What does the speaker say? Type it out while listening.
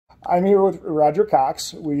I'm here with Roger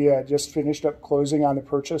Cox. We just finished up closing on the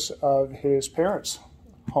purchase of his parents'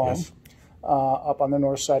 home. Yes. Up on the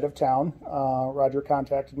north side of town. Roger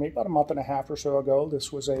contacted me about a month and a half or so ago.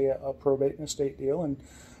 This was a probate and estate deal, and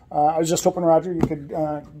I was just hoping, Roger, you could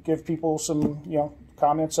give people some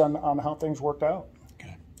comments on how things worked out.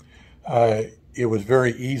 Okay. It was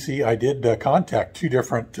very easy. I did contact two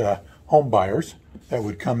different home buyers that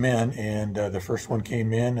would come in, and the first one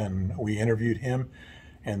came in and we interviewed him,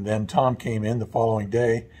 and then Tom came in the following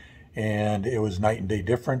day, and it was night and day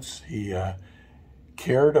difference. He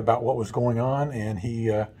cared about what was going on, and he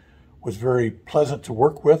was very pleasant to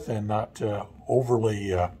work with and not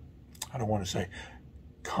overly, I don't want to say,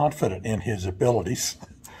 confident in his abilities.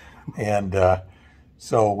 And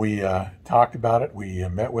so we talked about it. We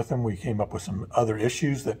met with him. We came up with some other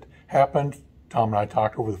issues that happened. Tom and I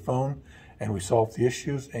talked over the phone, and we solved the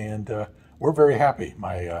issues, and we're very happy.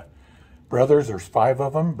 My brothers, there's 5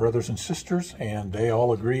 of them, brothers and sisters, and they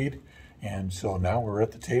all agreed. And so now we're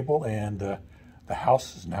at the table, and the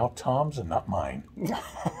house is now Tom's and not mine.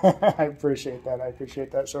 I appreciate that. I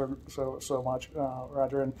appreciate that so much,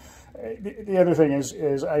 Roger. And the other thing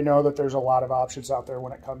is I know that there's a lot of options out there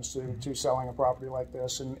when it comes to selling a property like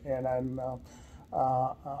this, and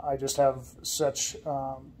I just have such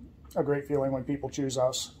a great feeling when people choose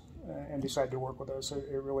us and decide to work with us.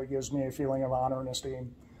 It really gives me a feeling of honor and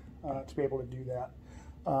esteem to be able to do that.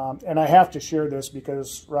 And I have to share this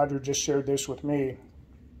because Roger just shared this with me.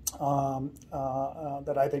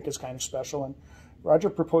 That I think is kind of special. And Roger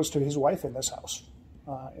proposed to his wife in this house,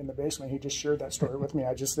 in the basement. He just shared that story with me.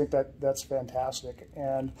 I just think that's fantastic.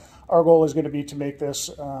 And our goal is going to be to make this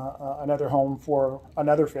another home for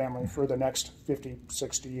another family for the next 50,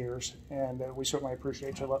 60 years. And we certainly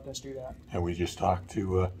appreciate you letting us do that. And we just talked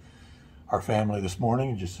to our family this morning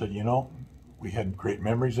and just said, we had great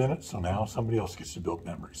memories in it, so now somebody else gets to build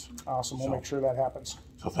memories. Awesome. We'll make sure that happens.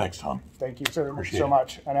 So thanks, Tom. Thank you so Appreciate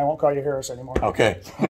much. And I won't call you Harris anymore. Okay.